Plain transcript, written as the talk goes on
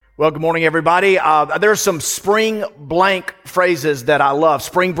Well, good morning, everybody. There's some spring blank phrases that I love.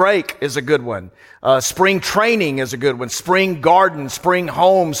 Spring break is a good one. Spring training is a good one. Spring garden, spring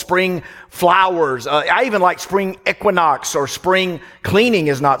home, spring flowers. I even like spring equinox or spring cleaning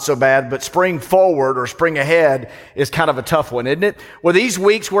is not so bad, but spring forward or spring ahead is kind of a tough one, isn't it? Well, these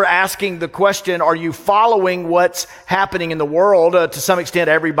weeks we're asking the question, are you following what's happening in the world? To some extent,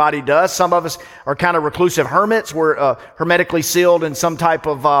 everybody does. Some of us are kind of reclusive hermits. We're hermetically sealed in some type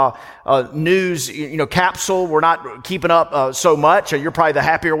of news, capsule. We're not keeping up so much. You're probably the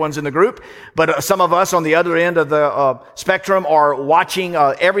happier ones in the group, but some of us on the other end of the spectrum are watching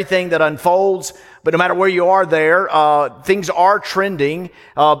everything that unfolds. But no matter where you are there, things are trending.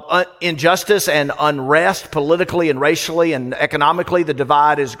 Injustice and unrest politically and racially and economically, the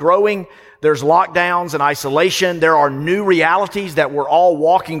divide is growing. There's lockdowns and isolation. There are new realities that we're all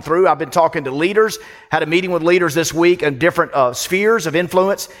walking through. I've been talking to leaders, had a meeting with leaders this week in different spheres of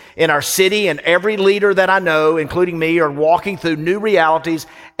influence in our city. And every leader that I know, including me, are walking through new realities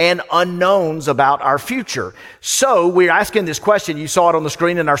and unknowns about our future. So we're asking this question. You saw it on the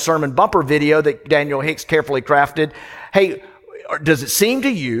screen in our sermon bumper video that Daniel Hicks carefully crafted. Hey, does it seem to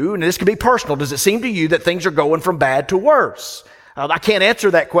you, and this can be personal, does it seem to you that things are going from bad to worse? I can't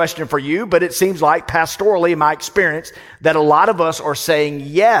answer that question for you, but it seems like pastorally, in my experience, that a lot of us are saying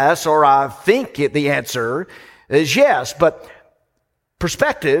yes, or I think the answer is yes. But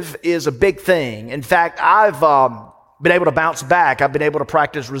perspective is a big thing. In fact, I've been able to bounce back. I've been able to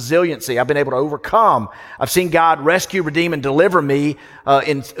practice resiliency. I've been able to overcome. I've seen God rescue, redeem, and deliver me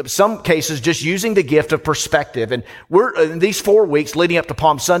in some cases just using the gift of perspective. And we're in these 4 weeks leading up to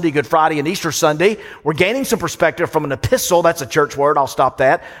Palm Sunday, Good Friday, and Easter Sunday, we're gaining some perspective from an epistle. That's a church word. I'll stop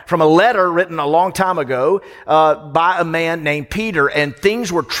that. From a letter written a long time ago by a man named Peter. And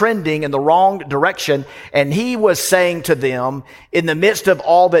things were trending in the wrong direction. And he was saying to them, in the midst of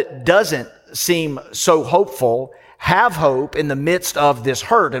all that doesn't seem so hopeful, have hope in the midst of this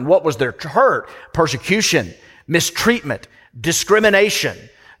hurt. And what was their hurt? Persecution, mistreatment, discrimination.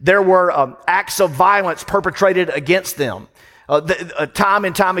 There were acts of violence perpetrated against them. Time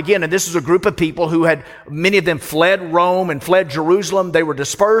and time again, and this is a group of people who had, many of them fled Rome and fled Jerusalem. They were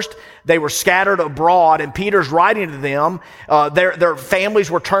dispersed. They were scattered abroad, and Peter's writing to them. Their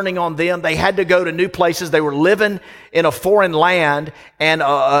families were turning on them. They had to go to new places. They were living in a foreign land, and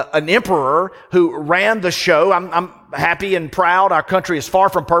an emperor who ran the show. I'm happy and proud. Our country is far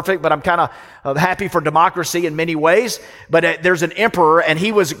from perfect, but I'm kind of happy for democracy in many ways. But there's an emperor, and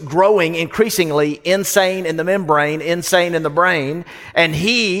he was growing increasingly insane in the membrane, insane in the brain, and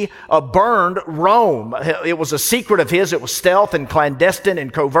he burned Rome. It was a secret of his. It was stealth and clandestine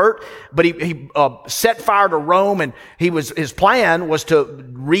and covert, but he set fire to Rome, and his plan was to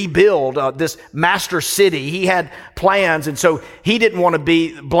rebuild this master city. He had plans, and so he didn't want to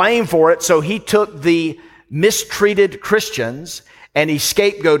be blamed for it, so he took the mistreated Christians and he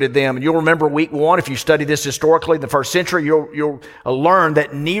scapegoated them. And you'll remember week 1, if you study this historically in the first century, you'll learn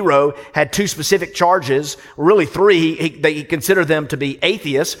that Nero had 2 specific charges, really 3. They considered them to be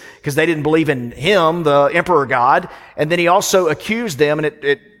atheists because they didn't believe in him, the emperor God. And then he also accused them, and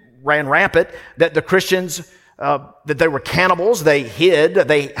it ran rampant, that the Christians that they were cannibals. They hid.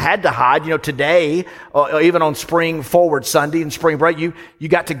 They had to hide. Today, even on Spring Forward Sunday and Spring Break, you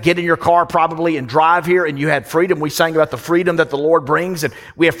got to get in your car probably and drive here, and you had freedom. We sang about the freedom that the Lord brings, and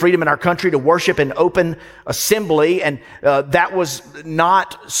we have freedom in our country to worship in open assembly, and that was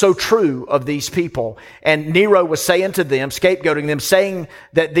not so true of these people. And Nero was saying to them, scapegoating them, saying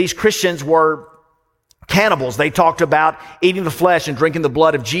that these Christians were cannibals. They talked about eating the flesh and drinking the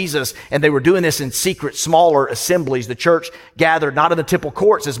blood of Jesus, and they were doing this in secret, smaller assemblies. The church gathered not in the temple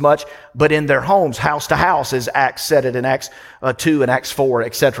courts as much, but in their homes, house to house, as Acts said it in Acts 2 and Acts 4,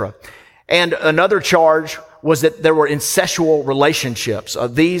 etc. And another charge was that there were incestual relationships.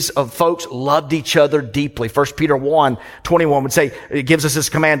 These folks loved each other deeply. 1 Peter 1:21 would say, it gives us this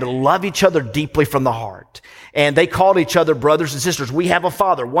command to love each other deeply from the heart. And they called each other brothers and sisters. We have a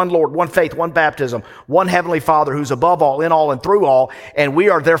Father, one Lord, one faith, one baptism, one Heavenly Father who's above all, in all, and through all. And we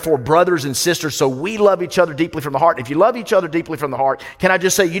are therefore brothers and sisters. So we love each other deeply from the heart. If you love each other deeply from the heart, can I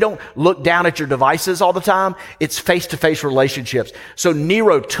just say, you don't look down at your devices all the time. It's face-to-face relationships. So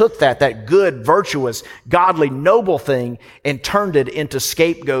Nero took that good, virtuous, godly, noble thing and turned it into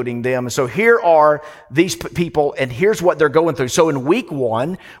scapegoating them. And so here are these people, and here's what they're going through. So in week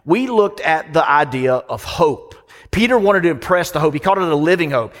 1, we looked at the idea of hope. Peter wanted to impress the hope. He called it a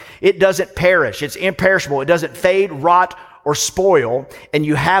living hope. It doesn't perish. It's imperishable. It doesn't fade, rot, or spoil, and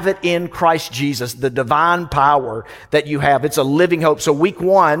you have it in Christ Jesus, the divine power that you have. It's a living hope. So week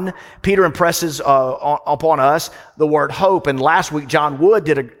 1, Peter impresses upon us the word hope. And last week, John Wood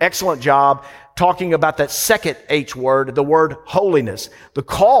did an excellent job talking about that second H word, the word holiness. The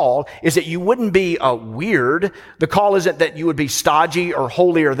call is that you wouldn't be weird. The call isn't that you would be stodgy or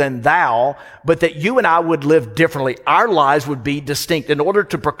holier than thou, but that you and I would live differently. Our lives would be distinct. In order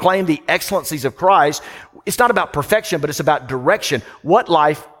to proclaim the excellencies of Christ, it's not about perfection, but it's about direction. What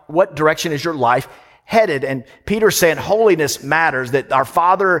direction is your life headed? And Peter's saying holiness matters, that our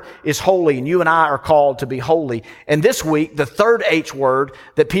Father is holy and you and I are called to be holy. And this week, the third H word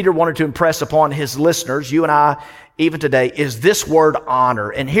that Peter wanted to impress upon his listeners, you and I, even today, is this word honor.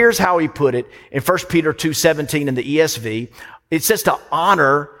 And here's how he put it in 1 Peter 2:17 in the ESV. It says to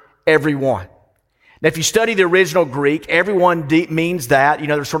honor everyone. Now, if you study the original Greek, everyone means that. You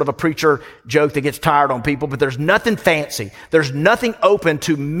know, there's sort of a preacher joke that gets tired on people, but there's nothing fancy. There's nothing open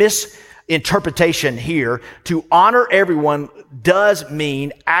to misinterpretation here. To honor everyone does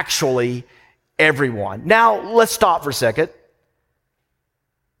mean actually everyone. Now, let's stop for a second.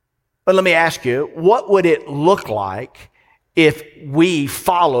 But let me ask you, what would it look like if we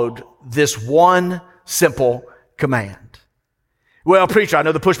followed this one simple command? Well, preacher, I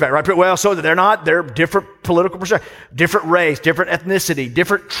know the pushback, right? Well, so they're different political perspective, different race, different ethnicity,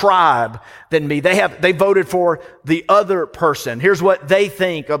 different tribe than me. They voted for the other person. Here's what they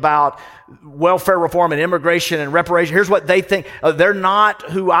think about welfare reform and immigration and reparation. Here's what they think. They're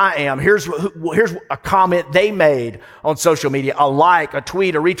not who I am. Here's a comment they made on social media, a like, a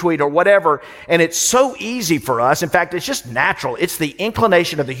tweet, a retweet, or whatever. And it's so easy for us. In fact, it's just natural. It's the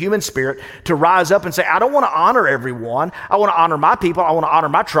inclination of the human spirit to rise up and say, I don't want to honor everyone. I want to honor my people. I want to honor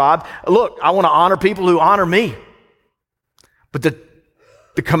my tribe. Look, I want to honor people who honor me. But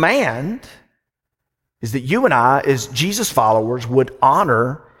the command is that you and I, as Jesus followers, would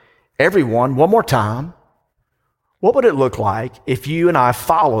honor everyone. One more time. What would it look like if you and I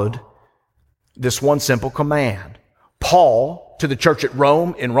followed this one simple command? Paul, to the church at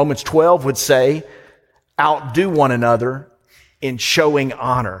Rome, in Romans 12, would say, outdo one another in showing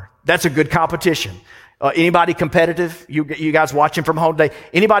honor. That's a good competition. Anybody competitive? You guys watching from home today?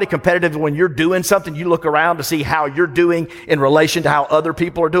 Anybody competitive when you're doing something? You look around to see how you're doing in relation to how other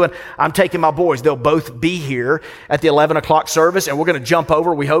people are doing. I'm taking my boys. They'll both be here at the 11 o'clock service, and we're going to jump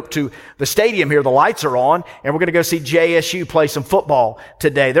over, we hope, to the stadium here. The lights are on, and we're going to go see JSU play some football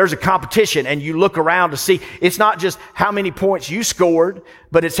today. There's a competition, and you look around to see. It's not just how many points you scored,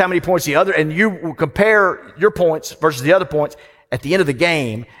 but it's how many points the other, and you will compare your points versus the other points at the end of the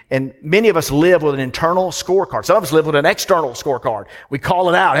game. And many of us live with an internal scorecard. Some of us live with an external scorecard. We call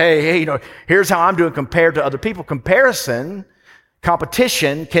it out. Hey, here's how I'm doing compared to other people.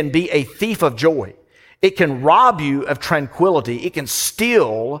 Competition can be a thief of joy. It can rob you of tranquility. It can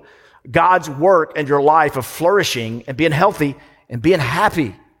steal God's work and your life of flourishing and being healthy and being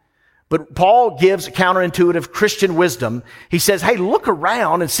happy. But Paul gives counterintuitive Christian wisdom. He says, hey, look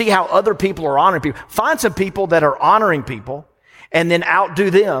around and see how other people are honoring people. Find some people that are honoring people, and then outdo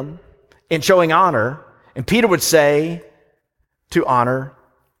them in showing honor. And Peter would say to honor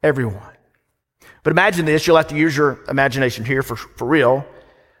everyone. But imagine this. You'll have to use your imagination here for real.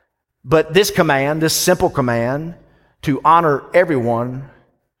 But this command, this simple command to honor everyone,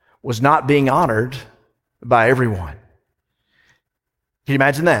 was not being honored by everyone. Can you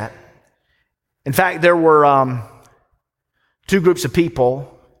imagine that? In fact, there were two groups of people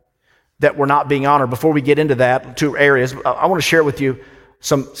that were not being honored. Before we get into that, two areas, I want to share with you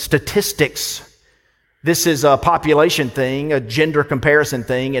some statistics. This is a population thing, a gender comparison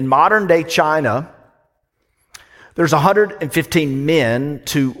thing. In modern day China, there's 115 men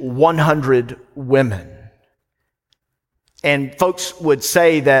to 100 women. And folks would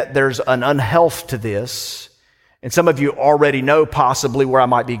say that there's an unhealth to this. And some of you already know possibly where I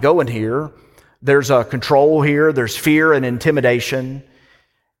might be going here. There's a control here, there's fear and intimidation,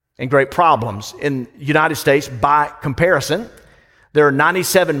 and great problems. In the United States, by comparison, there are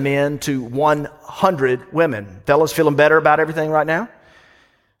 97 men to 100 women. Fellas, feeling better about everything right now?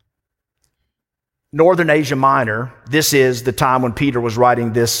 Northern Asia Minor, this is the time when Peter was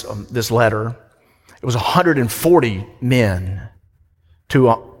writing this letter. It was 140 men to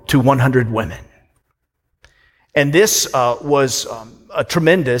 100 women. And this is a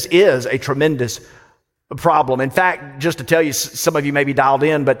tremendous problem. In fact, just to tell you, some of you may be dialed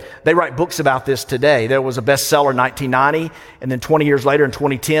in, but they write books about this today. There was a bestseller in 1990, and then 20 years later in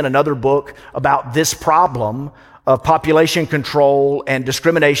 2010, another book about this problem of population control and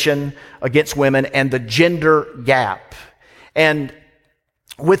discrimination against women and the gender gap. And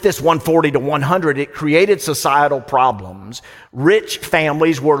with this 140 to 100, it created societal problems. Rich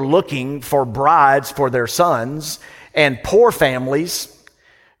families were looking for brides for their sons, and poor families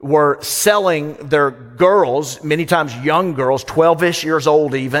were selling their girls, many times young girls, 12-ish years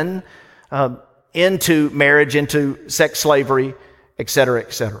old even, into marriage, into sex slavery, et cetera,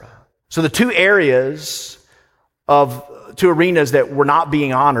 et cetera. So the two arenas that were not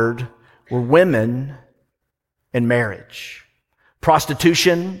being honored were women and marriage.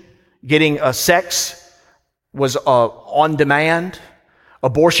 Prostitution, getting sex was on demand.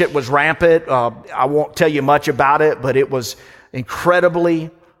 Abortion was rampant. I won't tell you much about it, but it was incredibly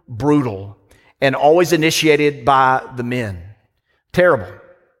brutal and always initiated by the men. Terrible.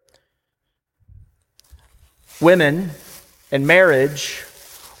 Women and marriage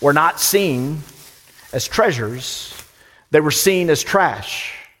were not seen as treasures. They were seen as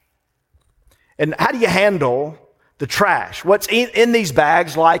trash. And how do you handle the trash? What's in these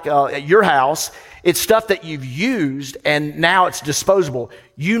bags, like at your house, it's stuff that you've used and now it's disposable.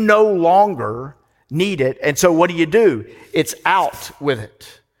 You no longer need it. And so what do? It's out with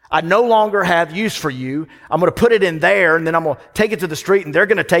it. I no longer have use for you. I'm going to put it in there, and then I'm going to take it to the street, and they're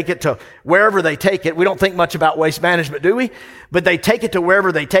going to take it to wherever they take it. We don't think much about waste management, do we? But they take it to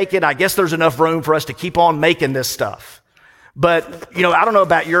wherever they take it. I guess there's enough room for us to keep on making this stuff. But, I don't know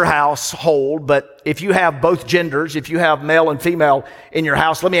about your household, but if you have both genders, if you have male and female in your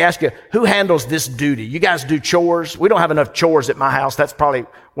house, let me ask you, who handles this duty? You guys do chores? We don't have enough chores at my house. That's probably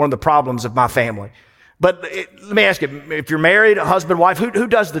one of the problems of my family. But let me ask you, if you're married, a husband, wife, who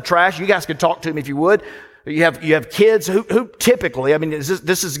does the trash? You guys could talk to me if you would. You have kids who typically,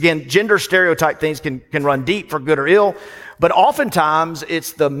 this is again, gender stereotype things can run deep for good or ill, but oftentimes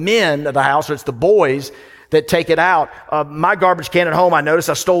it's the men of the house, or it's the boys that take it out. My garbage can at home, I noticed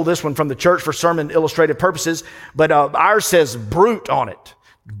I stole this one from the church for sermon illustrative purposes, but ours says Brute on it.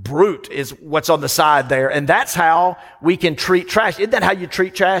 Brute is what's on the side there, and that's how we can treat trash. Isn't that how you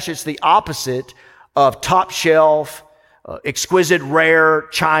treat trash? It's the opposite of top shelf, exquisite, rare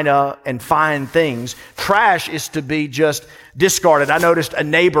china and fine things. Trash is to be just discarded. I noticed a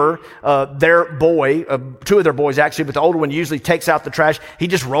neighbor, their boy, two of their boys actually, but the older one usually takes out the trash. He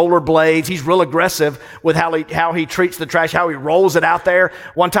just rollerblades. He's real aggressive with how he treats the trash, how he rolls it out there.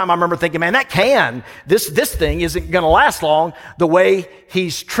 One time I remember thinking, man, this thing isn't going to last long the way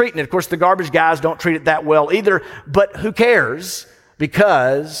he's treating it. Of course, the garbage guys don't treat it that well either, but who cares?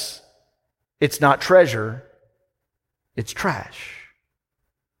 Because it's not treasure, it's trash.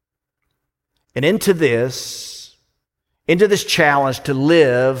 And into this challenge to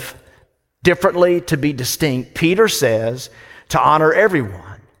live differently, to be distinct, Peter says to honor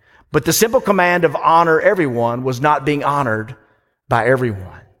everyone. But the simple command of honor everyone was not being honored by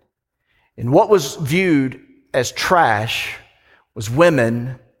everyone. And what was viewed as trash was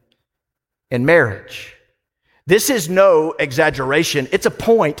women and marriage. This is no exaggeration. It's a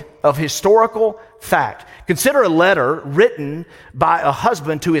point of historical fact. Consider a letter written by a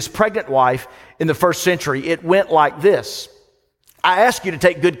husband to his pregnant wife in the first century. It went like this. I ask you to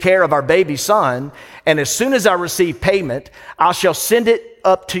take good care of our baby son, and as soon as I receive payment, I shall send it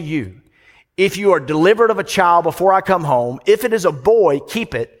up to you. If you are delivered of a child before I come home, if it is a boy,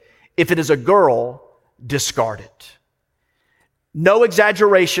 keep it. If it is a girl, discard it. No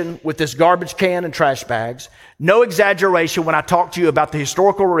exaggeration with this garbage can and trash bags. No exaggeration when I talk to you about the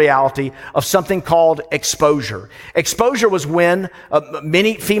historical reality of something called exposure. Exposure was when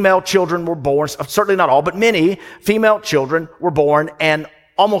many female children were born, certainly not all, but many female children were born, and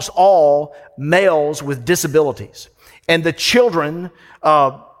almost all males with disabilities. And the children,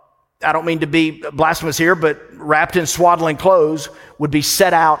 I don't mean to be blasphemous here, but wrapped in swaddling clothes, would be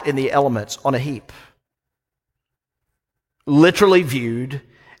set out in the elements on a heap. Literally viewed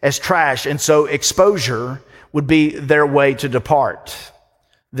as trash. And so exposure would be their way to depart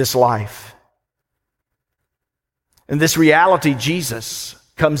this life. And this reality Jesus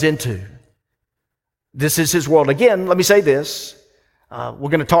comes into. This is his world. Again, let me say this. We're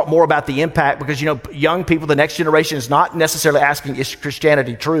going to talk more about the impact because, young people, the next generation is not necessarily asking, is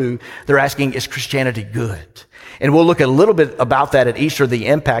Christianity true? They're asking, is Christianity good? And we'll look a little bit about that at Easter, the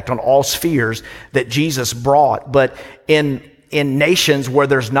impact on all spheres that Jesus brought. But in nations where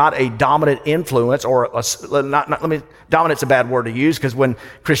there's not a dominant influence, dominant's a bad word to use because when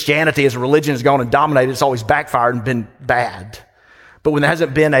Christianity as a religion has gone and dominated, it's always backfired and been bad. But when there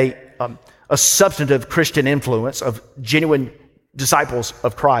hasn't been a substantive Christian influence of genuine disciples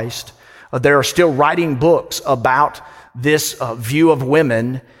of Christ, there are still writing books about this view of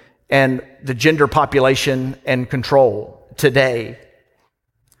women and the gender population and control today.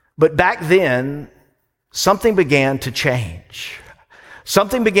 But back then, something began to change.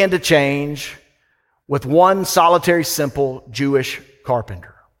 something began to change with one solitary, simple Jewish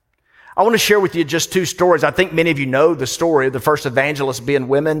carpenter. I want to share with you just two stories. I think many of you know the story of the first evangelists being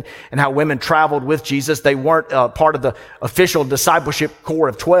women and how women traveled with Jesus. They weren't part of the official discipleship corps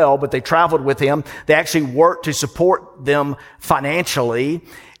of 12, but they traveled with him. They actually worked to support them financially.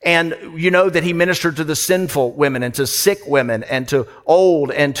 And you know that he ministered to the sinful women and to sick women and to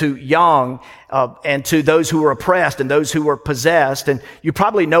old and to young and to those who were oppressed and those who were possessed. And you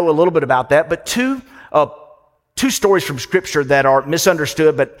probably know a little bit about that. But two stories from Scripture that are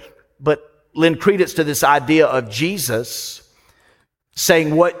misunderstood, but lend credence to this idea of Jesus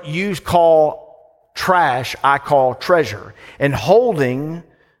saying, what you call trash, I call treasure, and holding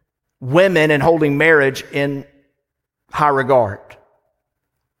women and holding marriage in high regard.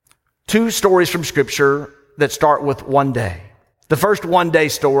 Two stories from Scripture that start with one day. The first one day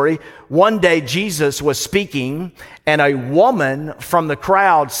story, one day Jesus was speaking and a woman from the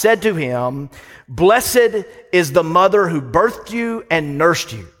crowd said to him, "Blessed is the mother who birthed you and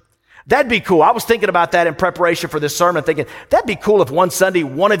nursed you." That'd be cool. I was thinking about that in preparation for this sermon, thinking that'd be cool if one Sunday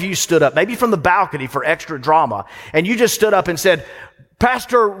one of you stood up, maybe from the balcony for extra drama, and you just stood up and said,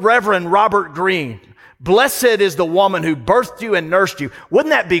 "Pastor Reverend Robert Green, blessed is the woman who birthed you and nursed you."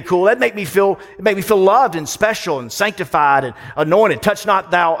 Wouldn't that be cool? That'd make me feel loved and special and sanctified and anointed. Touch not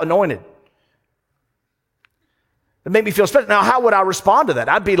thou anointed. It made me feel special. Now, how would I respond to that?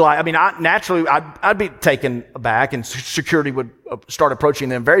 I'd be like, I'd be taken aback, and security would start approaching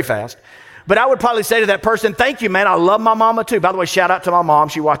them very fast. But I would probably say to that person, "Thank you, man. I love my mama too." By the way, shout out to my mom.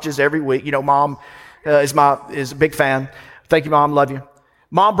 She watches every week. You know, mom is a big fan. Thank you, Mom. Love you.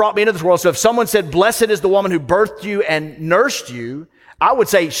 Mom brought me into this world. So if someone said, "Blessed is the woman who birthed you and nursed you," I would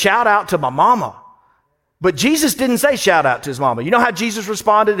say, shout out to my mama. But Jesus didn't say shout out to his mama. You know how Jesus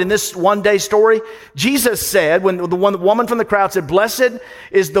responded in this one day story? Jesus said, when the woman from the crowd said, "Blessed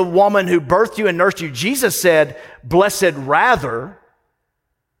is the woman who birthed you and nursed you," Jesus said, "Blessed rather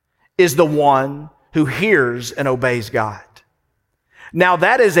is the one who hears and obeys God." Now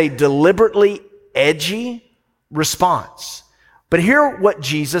that is a deliberately edgy response. But hear what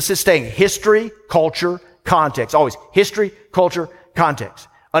Jesus is saying. History, culture, context. Always history, culture, context.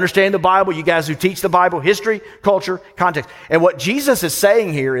 Understanding the Bible, you guys who teach the Bible, history, culture, context. And what Jesus is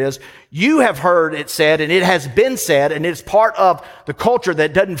saying here is, you have heard it said, and it has been said, and it's part of the culture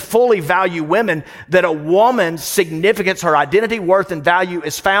that doesn't fully value women, that a woman's significance, her identity, worth, and value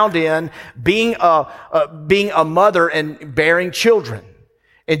is found in being a mother and bearing children.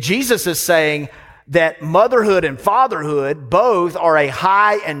 And Jesus is saying that motherhood and fatherhood both are a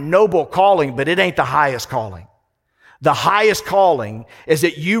high and noble calling, but it ain't the highest calling. The highest calling is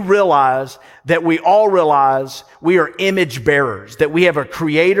that you realize that we all realize we are image bearers, that we have a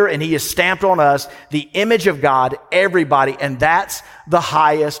creator and he has stamped on us the image of God, everybody, and that's the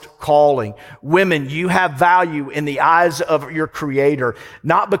highest calling. Women, you have value in the eyes of your creator,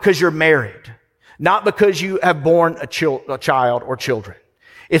 not because you're married, not because you have borne a child or children.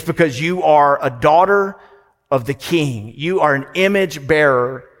 It's because you are a daughter of the King. You are an image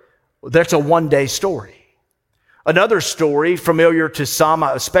bearer. That's a one-day story. Another story familiar to some,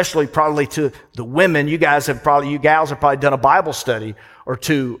 especially probably to the women. You gals have probably done a Bible study or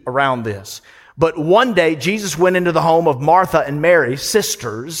two around this. But one day, Jesus went into the home of Martha and Mary,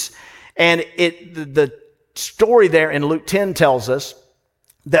 sisters, and the story there in Luke 10 tells us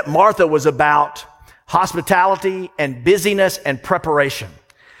that Martha was about hospitality and busyness and preparation.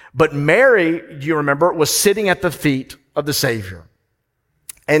 But Mary, do you remember, was sitting at the feet of the Savior.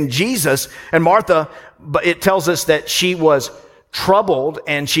 And Jesus and Martha, but it tells us that she was troubled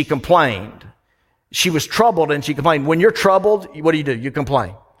and she complained. She was troubled and she complained. When you're troubled, what do? You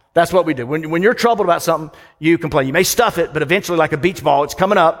complain. That's what we do. When you're troubled about something, you complain. You may stuff it, but eventually, like a beach ball, it's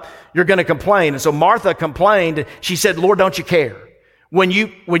coming up. You're going to complain. And so Martha complained. She said, "Lord, don't you care?" When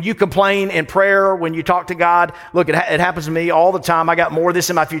you complain in prayer, when you talk to God, look, it happens to me all the time. I got more of this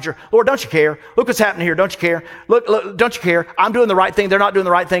in my future. "Lord, don't you care? Look what's happening here. Don't you care? Look, don't you care? I'm doing the right thing. They're not doing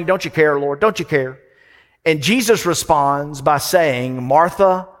the right thing. Don't you care, Lord? Don't you care?" And Jesus responds by saying,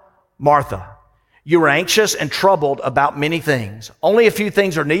 "Martha, Martha, you are anxious and troubled about many things. Only a few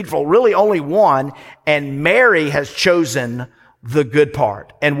things are needful, really only one, and Mary has chosen the good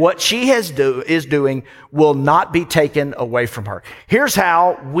part. And what she is doing will not be taken away from her." Here's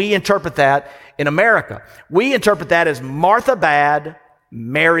how we interpret that in America. We interpret that as Martha bad,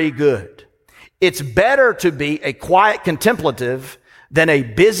 Mary good. It's better to be a quiet contemplative than a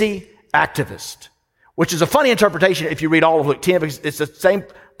busy activist, which is a funny interpretation if you read all of Luke 10, because it's the same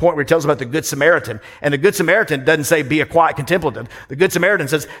point where he tells about the Good Samaritan. And the Good Samaritan doesn't say be a quiet contemplative. The Good Samaritan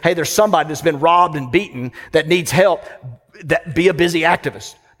says, hey, there's somebody that's been robbed and beaten that needs help. Be a busy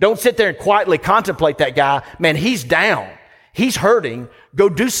activist. Don't sit there and quietly contemplate that guy. Man, he's down. He's hurting. Go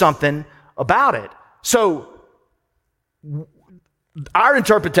do something about it. So our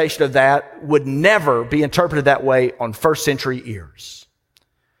interpretation of that would never be interpreted that way on first century ears.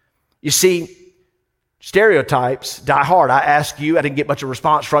 You see, stereotypes die hard. I asked you, I didn't get much of a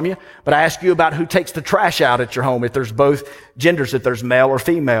response from you, but I asked you about who takes the trash out at your home, if there's both genders, if there's male or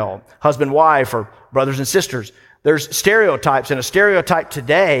female, husband, wife, or brothers and sisters. There's stereotypes, and a stereotype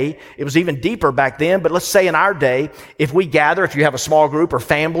today, it was even deeper back then, but let's say in our day, if we gather, if you have a small group or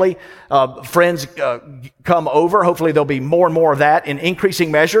family, friends come over, hopefully there'll be more and more of that in increasing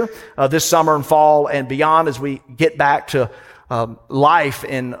measure this summer and fall and beyond as we get back to life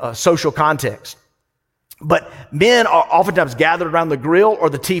in a social context. But men are oftentimes gathered around the grill or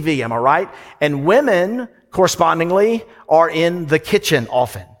the TV, am I right? And women, correspondingly, are in the kitchen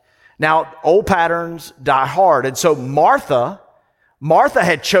often. Now, old patterns die hard. And so Martha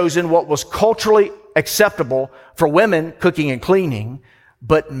had chosen what was culturally acceptable for women, cooking and cleaning.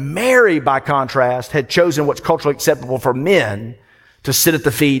 But Mary, by contrast, had chosen what's culturally acceptable for men, to sit at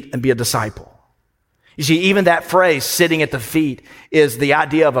the feet and be a disciple. You see, even that phrase, sitting at the feet, is the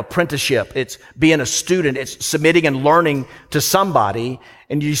idea of apprenticeship. It's being a student. It's submitting and learning to somebody.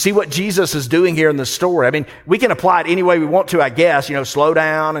 And you see what Jesus is doing here in this story. I mean, we can apply it any way we want to, I guess. Slow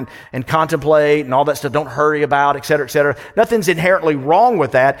down and contemplate and all that stuff. Don't hurry about, et cetera, et cetera. Nothing's inherently wrong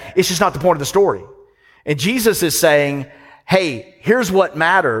with that. It's just not the point of the story. And Jesus is saying, hey, here's what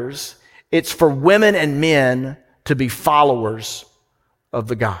matters. It's for women and men to be followers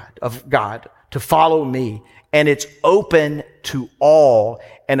of God, to follow me. And it's open to all.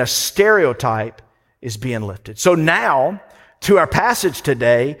 And a stereotype is being lifted. So now, to our passage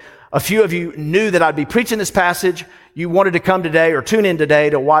today, a few of you knew that I'd be preaching this passage. You wanted to come today or tune in today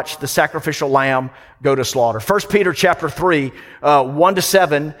to watch the sacrificial lamb go to slaughter. 1 Peter chapter 3,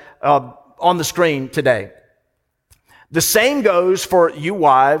 1-7 on the screen today. The same goes for you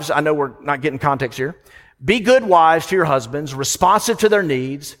wives. I know we're not getting context here. Be good wives to your husbands, responsive to their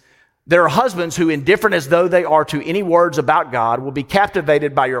needs. There are husbands who, indifferent as though they are to any words about God, will be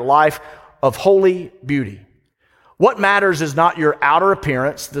captivated by your life of holy beauty. What matters is not your outer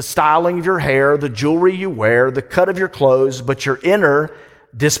appearance, the styling of your hair, the jewelry you wear, the cut of your clothes, but your inner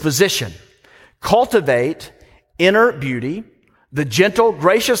disposition. Cultivate inner beauty, the gentle,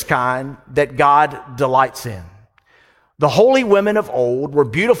 gracious kind that God delights in. The holy women of old were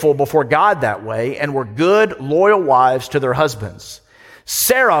beautiful before God that way and were good, loyal wives to their husbands.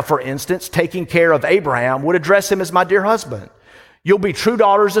 Sarah, for instance, taking care of Abraham, would address him as my dear husband. You'll be true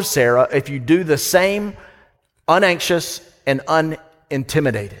daughters of Sarah if you do the same, unanxious and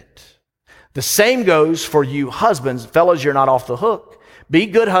unintimidated. The same goes for you husbands. Fellas, you're not off the hook. Be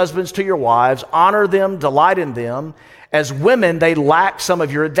good husbands to your wives. Honor them, delight in them. As women, they lack some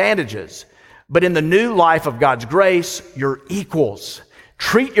of your advantages. But in the new life of God's grace, you're equals.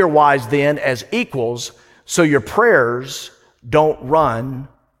 Treat your wives then as equals so your prayers don't run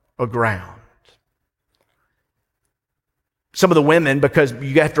aground. Some of the women, because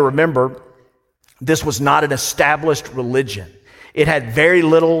you have to remember, this was not an established religion. It had very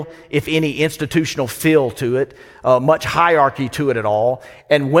little, if any, institutional feel to it, much hierarchy to it at all.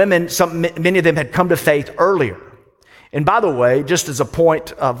 And women, many of them had come to faith earlier. And by the way, just as a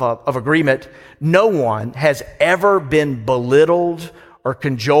point of agreement, no one has ever been belittled or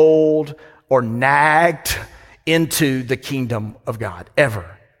cajoled or nagged into the kingdom of God,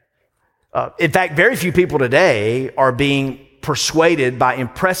 ever. In fact, very few people today are being persuaded by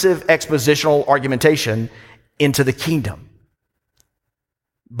impressive expositional argumentation into the kingdom.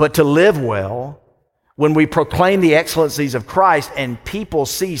 But to live well, when we proclaim the excellencies of Christ and people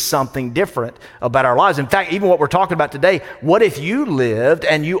see something different about our lives. In fact, even what we're talking about today, what if you lived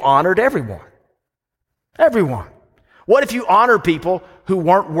and you honored everyone? Everyone. What if you honor people who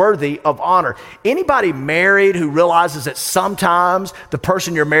weren't worthy of honor? Anybody married who realizes that sometimes the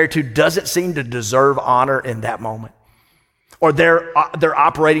person you're married to doesn't seem to deserve honor in that moment? Or they're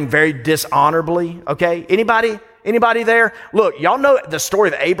operating very dishonorably, okay? Anybody there? Look, y'all know the story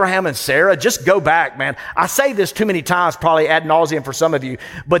of Abraham and Sarah. Just go back, man. I say this too many times, probably ad nauseum for some of you,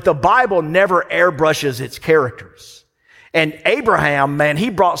 but the Bible never airbrushes its characters. And Abraham, man, he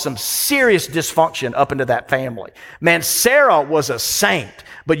brought some serious dysfunction up into that family. Man, Sarah was a saint,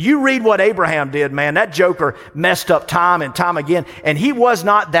 but you read what Abraham did, man, that joker messed up time and time again, and he was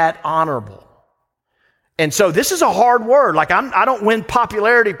not that honorable. And so this is a hard word. Like I don't win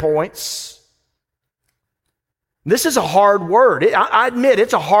popularity points. This is a hard word. I admit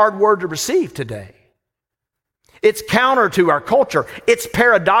it's a hard word to receive today. It's counter to our culture. It's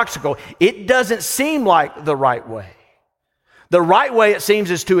paradoxical. It doesn't seem like the right way. The right way, it seems,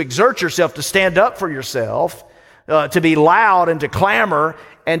 is to exert yourself, to stand up for yourself, to be loud and to clamor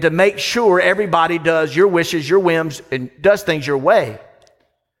and to make sure everybody does your wishes, your whims, and does things your way.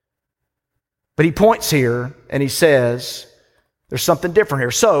 But he points here and he says, there's something different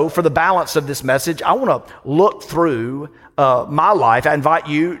here. So for the balance of this message, I want to look through my life. I invite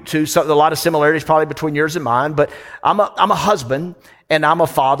you to a lot of similarities probably between yours and mine, but I'm a husband and I'm a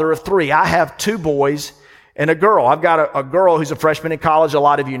father of 3. I have 2 boys and a girl. I've got a girl who's a freshman in college. A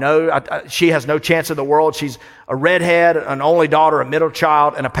lot of you know. She has no chance in the world. She's a redhead, an only daughter, a middle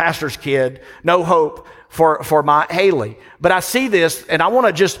child, and a pastor's kid. No hope for my Haley. But I see this, and I want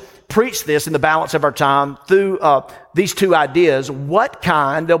to just preach this in the balance of our time through these 2 ideas.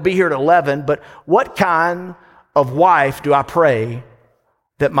 They'll be here at 11, but what kind of wife do I pray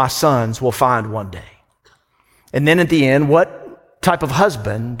that my sons will find one day? And then at the end, what type of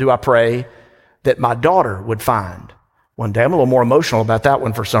husband do I pray that my daughter would find one day? I'm a little more emotional about that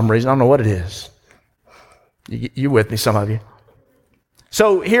one for some reason. I don't know what it is. You with me, some of you?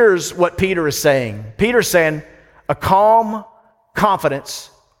 So here's what Peter is saying. Peter's saying a calm confidence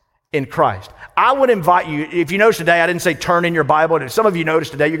in Christ. I would invite you, if you notice today, I didn't say turn in your Bible. And if some of you notice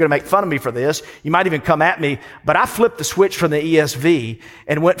today, you're going to make fun of me for this. You might even come at me, but I flipped the switch from the ESV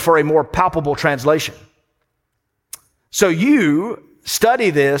and went for a more palpable translation. So you study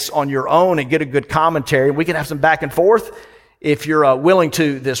this on your own and get a good commentary. We can have some back and forth if you're willing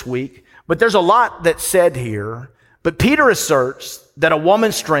to this week. But there's a lot that's said here. But Peter asserts that a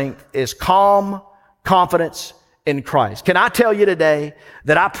woman's strength is calm confidence in Christ. Can I tell you today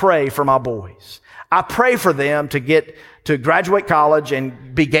that I pray for my boys? I pray for them to graduate college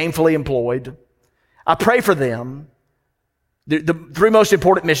and be gainfully employed. I pray for them. The 3 most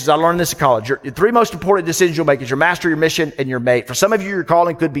important missions, I learned this in college. The 3 most important decisions you'll make is your master, your mission, and your mate. For some of you, your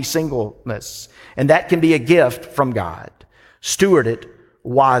calling could be singleness, and that can be a gift from God. Steward it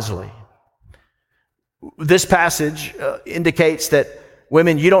wisely. This passage indicates that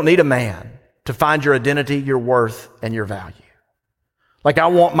women, you don't need a man to find your identity, your worth, and your value. Like I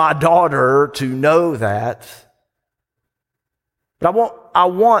want my daughter to know that. But I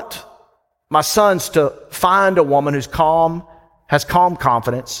want my sons to find a woman who's calm, has calm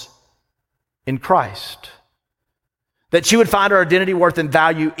confidence in Christ. That she would find her identity, worth, and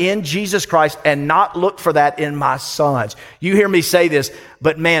value in Jesus Christ and not look for that in my sons. You hear me say this,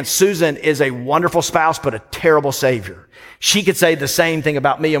 but man, Susan is a wonderful spouse, but a terrible savior. She could say the same thing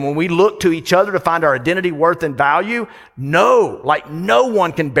about me. And when we look to each other to find our identity, worth, and value, no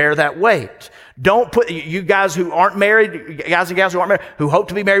one can bear that weight. Don't put, you guys who aren't married, guys and gals who aren't married, who hope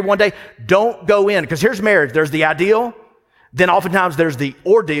to be married one day, don't go in. Because here's marriage. There's the ideal, then oftentimes there's the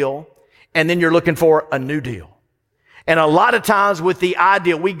ordeal, and then you're looking for a new deal. And a lot of times with the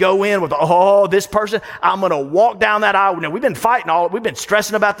ideal, we go in with, this person, I'm going to walk down that aisle. Now, we've been we've been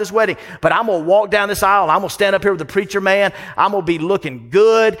stressing about this wedding, but I'm going to walk down this aisle and I'm going to stand up here with the preacher man. I'm going to be looking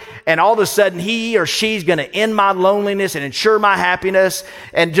good. And all of a sudden, he or she's going to end my loneliness and ensure my happiness.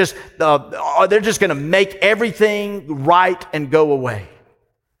 And just, they're just going to make everything right and go away.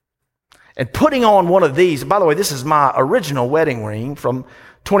 And putting on one of these, by the way, this is my original wedding ring from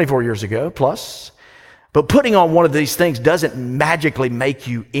 24 years ago plus. But putting on one of these things doesn't magically make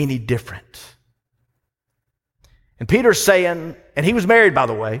you any different. And Peter's saying, and he was married, by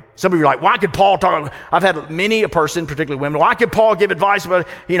the way. Some of you are like, why could Paul talk? I've had many a person, particularly women, why could Paul give advice about,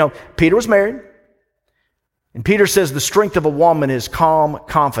 Peter was married. And Peter says the strength of a woman is calm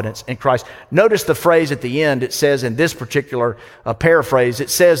confidence in Christ. Notice the phrase at the end. It says in this particular paraphrase, it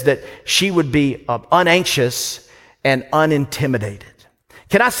says that she would be unanxious and unintimidated.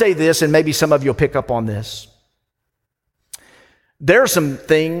 Can I say this, and maybe some of you will pick up on this? There are some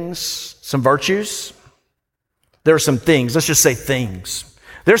things, some virtues. There are some things, let's just say things.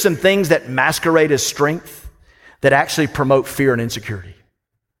 There are some things that masquerade as strength that actually promote fear and insecurity.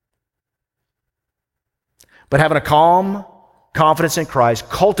 But having a calm confidence in Christ,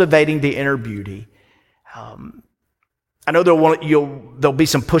 cultivating the inner beauty. I know there'll be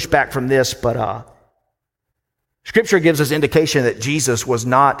some pushback from this, but Scripture gives us indication that Jesus was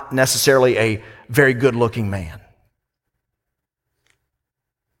not necessarily a very good-looking man.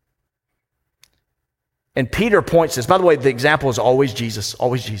 And Peter points this. By the way, the example is always Jesus,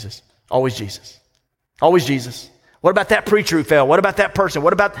 always Jesus, always Jesus, always Jesus. What about that preacher who fell? What about that person?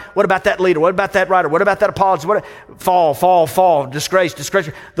 What about that leader? What about that writer? What about that apologist? Fall, disgrace.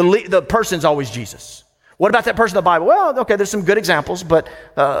 The person's always Jesus. What about that person in the Bible? Well, okay, there's some good examples, but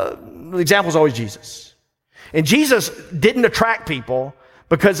the example's always Jesus. And Jesus didn't attract people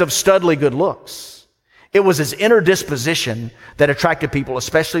because of studly good looks. It was his inner disposition that attracted people,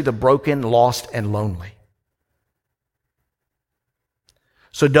 especially the broken, lost, and lonely.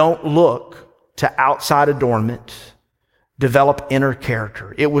 So don't look to outside adornment. Develop inner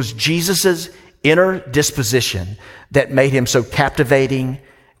character. It was Jesus's inner disposition that made him so captivating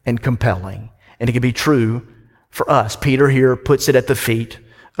and compelling. And it can be true for us. Peter here puts it at the feet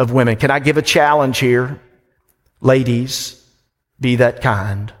of women. Can I give a challenge here? Ladies, be that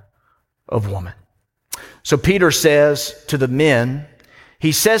kind of woman. So Peter says to the men,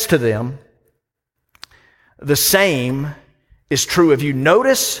 he says to them, the same is true of you.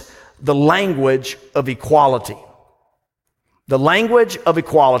 Notice the language of equality. The language of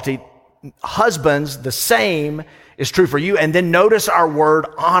equality. Husbands, the same is true for you. And then notice our word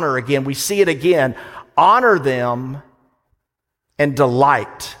honor again. We see it again. Honor them and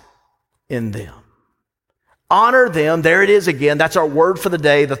delight in them. Honor them. There it is again. That's our word for the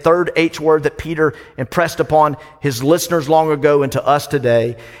day. The third H word that Peter impressed upon his listeners long ago and to us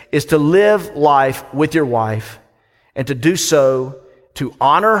today is to live life with your wife, and to do so to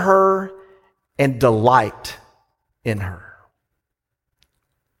honor her and delight in her.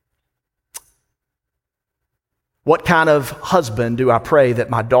 What kind of husband do I pray that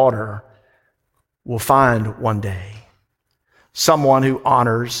my daughter will find one day? Someone who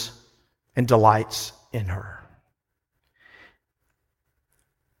honors and delights in her.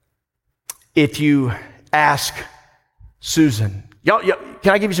 If you ask Susan, y'all,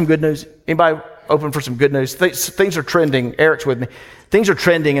 can I give you some good news? Anybody open for some good news? Things are trending. Eric's with me. Things are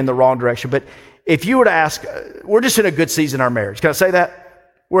trending in the wrong direction. But if you were to ask, we're just in a good season in our marriage. Can I say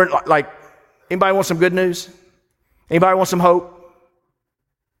that? We're like, anybody want some good news? Anybody want some hope?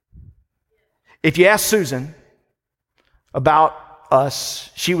 If you ask Susan about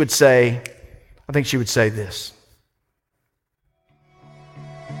us, she would say, I think she would say this.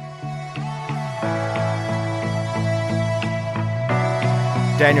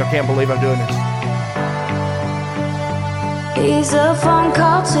 Daniel, can't believe I'm doing this. He's a phone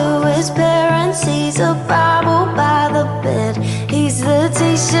call to his parents. He's a Bible by the bed. He's the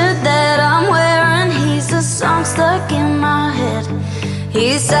t-shirt that I'm wearing. He's a song stuck in my head.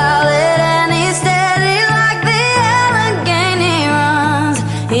 He's solid and he's steady like the Allegheny runs.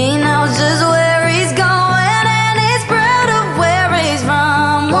 He knows just where he's going and he's proud of where he's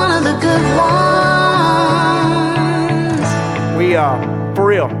from. One of the good ones. For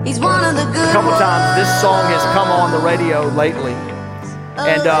real. He's one of the good A couple times this song has come on the radio lately,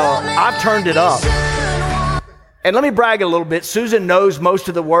 and I've turned it up. And let me brag a little bit. Susan knows most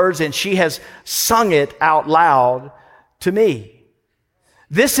of the words, and she has sung it out loud to me.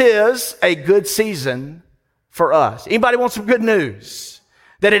 This is a good season for us. Anybody want some good news?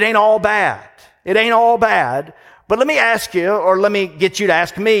 That it ain't all bad. It ain't all bad. But let me ask you, or let me get you to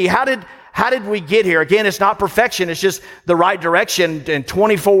ask me, how did we get here? Again, it's not perfection. It's just the right direction in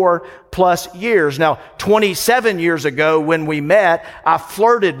 24 plus years. Now, 27 years ago when we met, I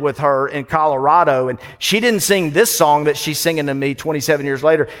flirted with her in Colorado, and she didn't sing this song that she's singing to me 27 years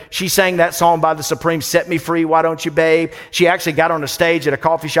later. She sang that song by the Supremes, Set Me Free, Why Don't You Babe? She actually got on a stage at a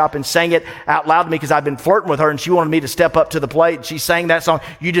coffee shop and sang it out loud to me because I'd been flirting with her, and she wanted me to step up to the plate. And she sang that song,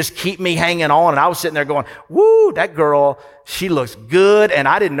 You Just Keep Me Hanging On. And I was sitting there going, woo, that girl, she looks good. And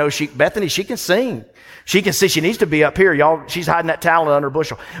I didn't know Bethany, she can sing. She can sing. She needs to be up here, y'all. She's hiding that talent under a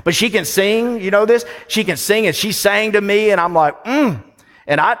bushel. But she can sing. You know this? She can sing, and she sang to me, and I'm like, And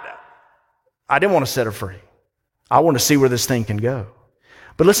I didn't want to set her free. I want to see where this thing can go.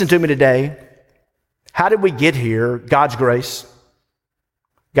 But listen to me today. How did we get here? God's grace.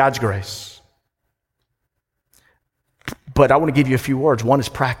 God's grace. But I want to give you a few words. One is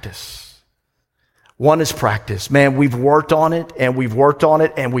practice. One is practice. Man, we've worked on it, and we've worked on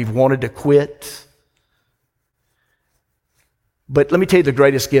it, and we've wanted to quit. But let me tell you the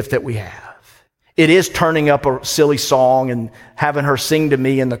greatest gift that we have. It is turning up a silly song and having her sing to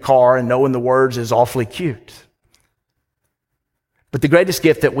me in the car and knowing the words is awfully cute. But the greatest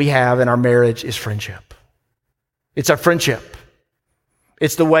gift that we have in our marriage is friendship. It's our friendship.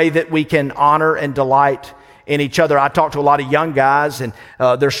 It's the way that we can honor and delight in each other. I talk to a lot of young guys, and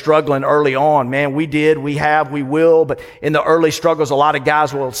they're struggling early on. Man, we did, we have, we will. But in the early struggles, a lot of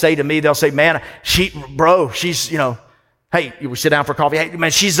guys will say to me, they'll say, man, she's, hey, you sit down for coffee. Hey,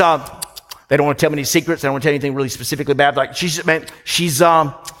 man, she's, they don't want to tell me any secrets. They don't want to tell you anything really specifically bad. Like,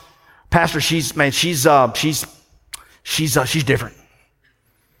 Pastor, she's different.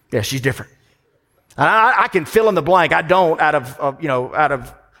 Yeah, she's different. And I can fill in the blank. I don't out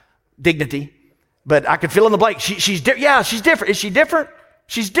of dignity, but I can fill in the blank. She's different. Is she different?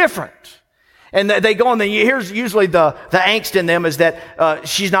 She's different. And they go on, here's usually the angst in them is that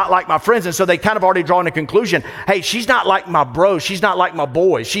she's not like my friends. And so they kind of already draw a conclusion. Hey, she's not like my bros. She's not like my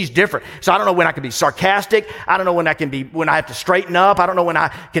boys. She's different. So I don't know when I can be sarcastic. I don't know when I have to straighten up. I don't know when I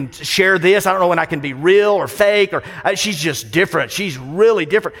can share this. I don't know when I can be real or fake. She's just different. She's really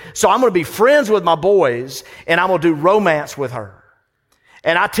different. So I'm going to be friends with my boys and I'm going to do romance with her.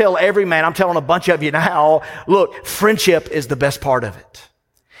 And I tell every man, I'm telling a bunch of you now, look, friendship is the best part of it.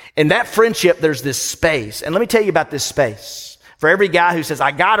 In that friendship, there's this space. And let me tell you about this space. For every guy who says,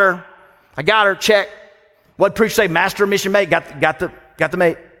 I got her, check. What preacher say? Master mission mate, got the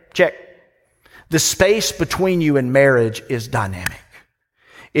mate, check. The space between you and marriage is dynamic.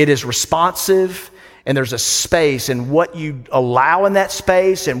 It is responsive, and there's a space, and what you allow in that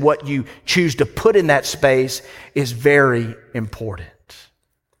space and what you choose to put in that space is very important.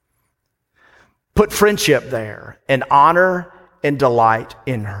 Put friendship there and honor and delight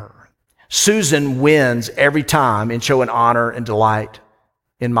in her. Susan wins every time in showing honor and delight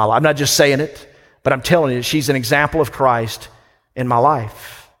in my life. I'm not just saying it, but I'm telling you, she's an example of Christ in my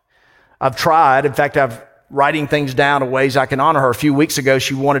life. I've tried, in fact, I've writing things down of ways I can honor her. A few weeks ago,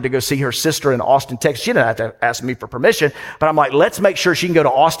 she wanted to go see her sister in Austin, Texas. She didn't have to ask me for permission, but I'm like, let's make sure she can go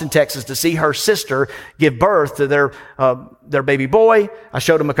to Austin, Texas to see her sister give birth to their baby boy. I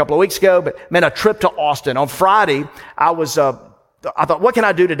showed them a couple of weeks ago, but man, a trip to Austin. On Friday, I thought, what can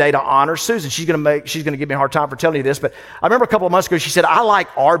I do today to honor Susan? She's going to give me a hard time for telling you this, but I remember a couple of months ago, she said, I like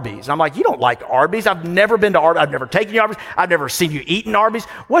Arby's. I'm like, you don't like Arby's? I've never been to Arby's. I've never taken you to Arby's. I've never seen you eating Arby's.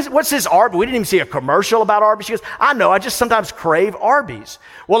 What's this Arby's? We didn't even see a commercial about Arby's. She goes, I know, I just sometimes crave Arby's.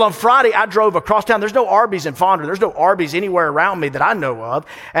 Well, on Friday, I drove across town. There's no Arby's in Fondren. There's no Arby's anywhere around me that I know of.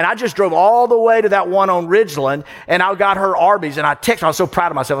 And I just drove all the way to that one on Ridgeland, and I got her Arby's, and I texted her. I was so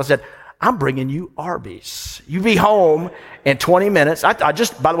proud of myself. I said, I'm bringing you Arby's. You be home in 20 minutes. I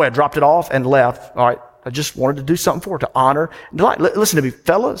just, by the way, I dropped it off and left. All right. I just wanted to do something for her to honor and delight. Listen to me,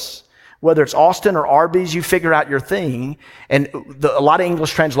 fellas. Whether it's Austin or Arby's, you figure out your thing. And a lot of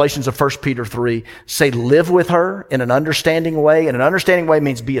English translations of 1 Peter 3 say live with her in an understanding way. And an understanding way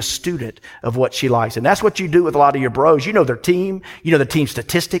means be a student of what she likes. And that's what you do with a lot of your bros. You know their team. You know the team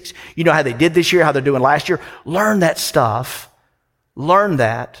statistics. You know how they did this year, how they're doing last year. Learn that stuff. Learn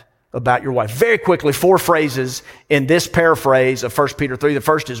that about your wife. Very quickly, 4 phrases in this paraphrase of 1 Peter 3. The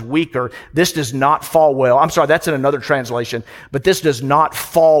first is weaker. This does not fall well. I'm sorry, that's in another translation, but this does not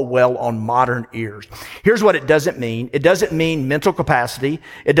fall well on modern ears. Here's what it doesn't mean. It doesn't mean mental capacity.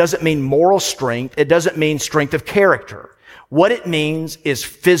 It doesn't mean moral strength. It doesn't mean strength of character. What it means is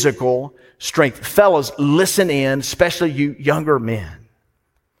physical strength. Fellas, listen in, especially you younger men.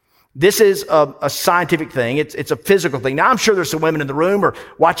 This is a scientific thing. It's a physical thing. Now, I'm sure there's some women in the room or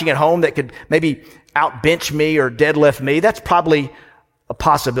watching at home that could maybe outbench me or deadlift me. That's probably a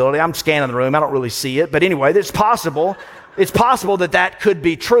possibility. I'm scanning the room. I don't really see it. But anyway, it's possible. It's possible that could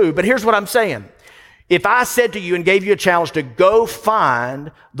be true. But here's what I'm saying. If I said to you and gave you a challenge to go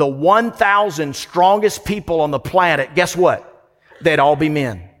find the 1,000 strongest people on the planet, guess what? They'd all be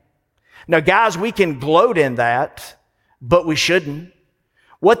men. Now, guys, we can gloat in that, but we shouldn't.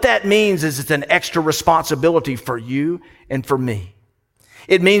 What that means is it's an extra responsibility for you and for me.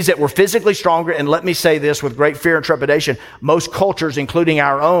 It means that we're physically stronger, and let me say this with great fear and trepidation, most cultures, including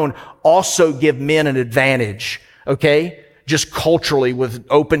our own, also give men an advantage, okay? Just culturally with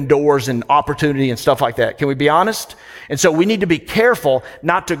open doors and opportunity and stuff like that. Can we be honest? And so we need to be careful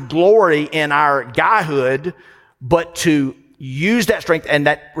not to glory in our guyhood, but to use that strength and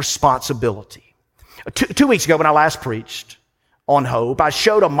that responsibility. 2 weeks ago when I last preached on hope, I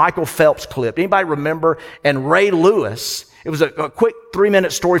showed a Michael Phelps clip. Anybody remember? And Ray Lewis, it was a quick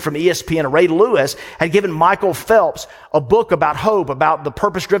 3-minute story from ESPN. Ray Lewis had given Michael Phelps a book about hope, about the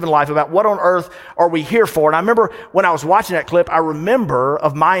purpose-driven life, about what on earth are we here for. And I remember when I was watching that clip, I remember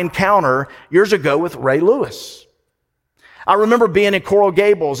of my encounter years ago with Ray Lewis. I remember being in Coral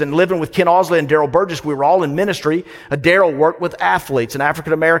Gables and living with Ken Osley and Daryl Burgess. We were all in ministry. Daryl worked with athletes, an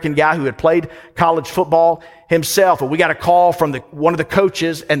African-American guy who had played college football himself. And we got a call from one of the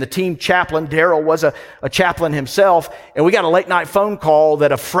coaches and the team chaplain. Daryl was a chaplain himself. And we got a late night phone call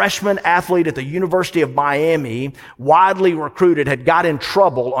that a freshman athlete at the University of Miami, widely recruited, had got in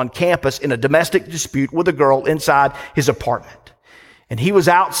trouble on campus in a domestic dispute with a girl inside his apartment. And he was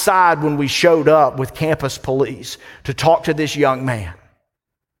outside when we showed up with campus police to talk to this young man.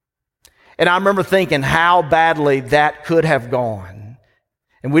 And I remember thinking how badly that could have gone.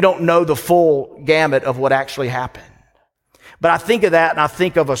 And we don't know the full gamut of what actually happened. But I think of that and I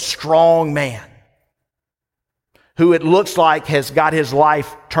think of a strong man who it looks like has got his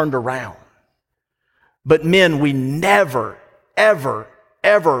life turned around. But men, we never, ever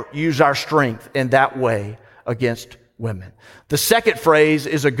ever use our strength in that way against women. The second phrase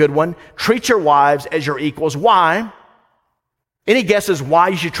is a good one. Treat your wives as your equals. Why? Any guesses why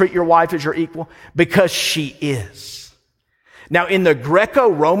you should treat your wife as your equal? Because she is. Now, in the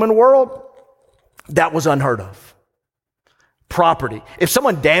Greco-Roman world, that was unheard of. Property. If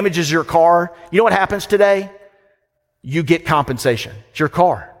someone damages your car, you know what happens today? You get compensation. It's your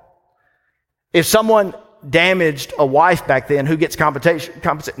car. If someone damaged a wife back then, who gets compensation?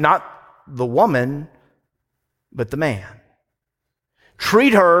 Not the woman, but the man.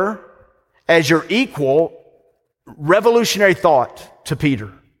 Treat her as your equal. Revolutionary thought to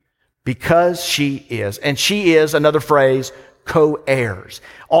Peter. Because she is. And she is, another phrase, co-heirs.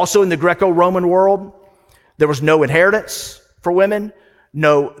 Also in the Greco-Roman world, there was no inheritance for women.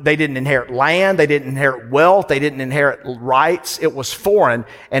 No, they didn't inherit land. They didn't inherit wealth. They didn't inherit rights. It was foreign.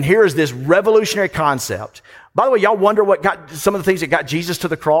 And here is this revolutionary concept. By the way, y'all wonder what got some of the things that got Jesus to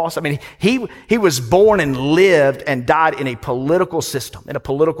the cross? I mean, he was born and lived and died in a political system, in a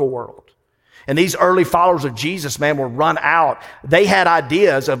political world. And these early followers of Jesus, man, were run out. They had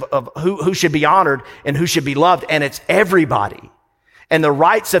ideas of who should be honored and who should be loved, and it's everybody. And the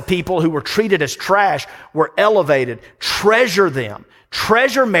rights of people who were treated as trash were elevated. Treasure them.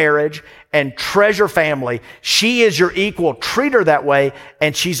 Treasure marriage and treasure family. She is your equal. Treat her that way,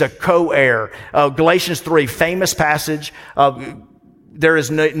 and she's a co-heir. Galatians 3, famous passage. There is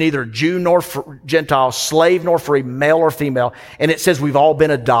neither Jew nor Gentile, slave nor free, male or female. And it says we've all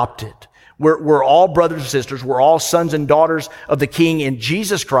been adopted. We're all brothers and sisters. We're all sons and daughters of the King in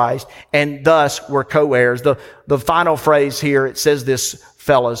Jesus Christ, and thus we're co-heirs. The final phrase here, it says this,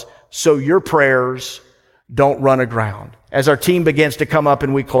 fellas, so your prayers don't run aground. As our team begins to come up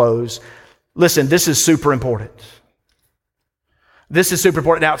and we close, listen, this is super important. This is super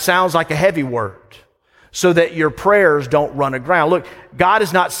important. Now, it sounds like a heavy word. So that your prayers don't run aground. Look, God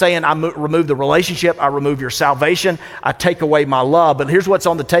is not saying I remove the relationship, I remove your salvation, I take away my love. But here's what's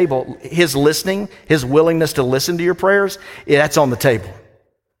on the table. His listening, his willingness to listen to your prayers, that's on the table.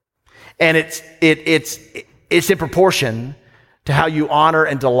 And it's in proportion to how you honor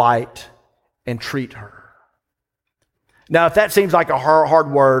and delight and treat her. Now, if that seems like a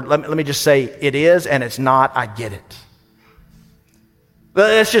hard word, let me just say it is and it's not. I get it.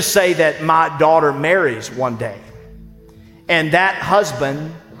 But let's just say that my daughter marries one day and that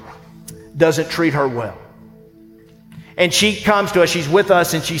husband doesn't treat her well. And she comes to us, she's with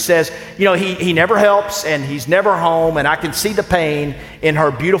us, and she says, you know, he never helps and he's never home, and I can see the pain in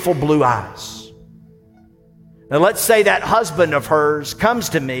her beautiful blue eyes. Now let's say that husband of hers comes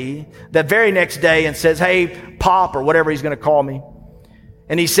to me that very next day and says, hey, Pop, or whatever he's going to call me.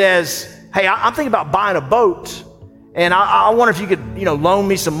 And he says, hey, I'm thinking about buying a boat. And I wonder if you could, loan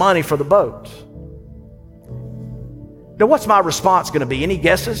me some money for the boat. Now, what's my response going to be? Any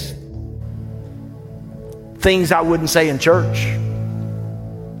guesses? Things I wouldn't say in church.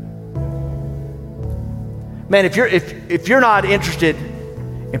 Man, if you're not interested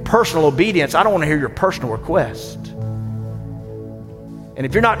in personal obedience, I don't want to hear your personal request. And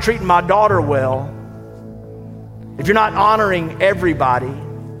if you're not treating my daughter well, if you're not honoring everybody,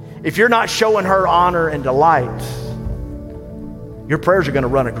 if you're not showing her honor and delight, your prayers are going to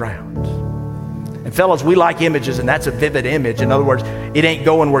run aground. And fellas, we like images, and that's a vivid image. In other words, it ain't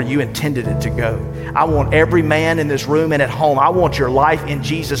going where you intended it to go. I want every man in this room and at home, I want your life in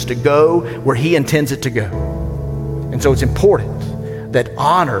Jesus to go where he intends it to go. And so it's important that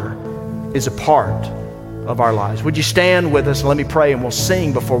honor is a part of our lives. Would you stand with us and let me pray, and we'll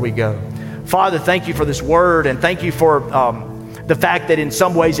sing before we go. Father, thank you for this word, and thank you for the fact that in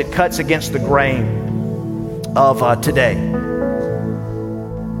some ways it cuts against the grain of today.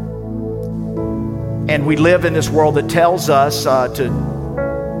 And we live in this world that tells us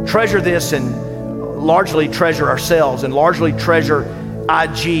to treasure this and largely treasure ourselves and largely treasure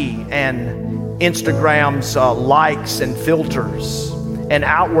IG and Instagram's likes and filters and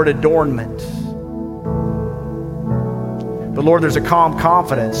outward adornment. But Lord, there's a calm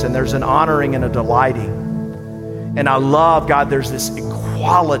confidence and there's an honoring and a delighting. And I love, God, there's this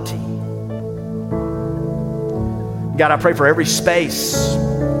equality. God, I pray for every space.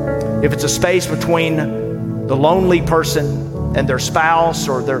 If it's a space between the lonely person and their spouse,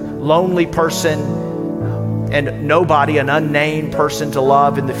 or their lonely person and nobody, an unnamed person to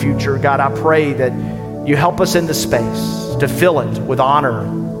love in the future, God, I pray that you help us in the space to fill it with honor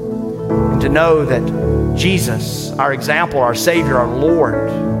and to know that Jesus, our example, our Savior, our Lord,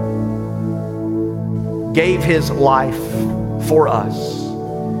 gave his life for us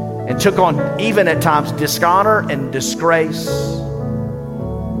and took on, even at times, dishonor and disgrace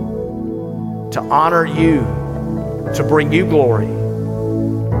to honor you, to bring you glory,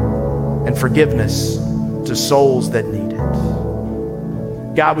 and forgiveness to souls that need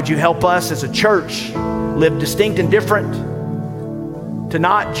it. God, would you help us as a church live distinct and different, to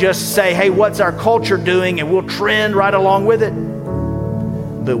not just say, hey, what's our culture doing, and we'll trend right along with it,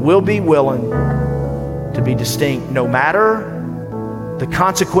 but we'll be willing to be distinct no matter the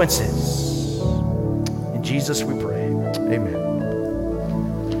consequences. In Jesus we pray. Amen.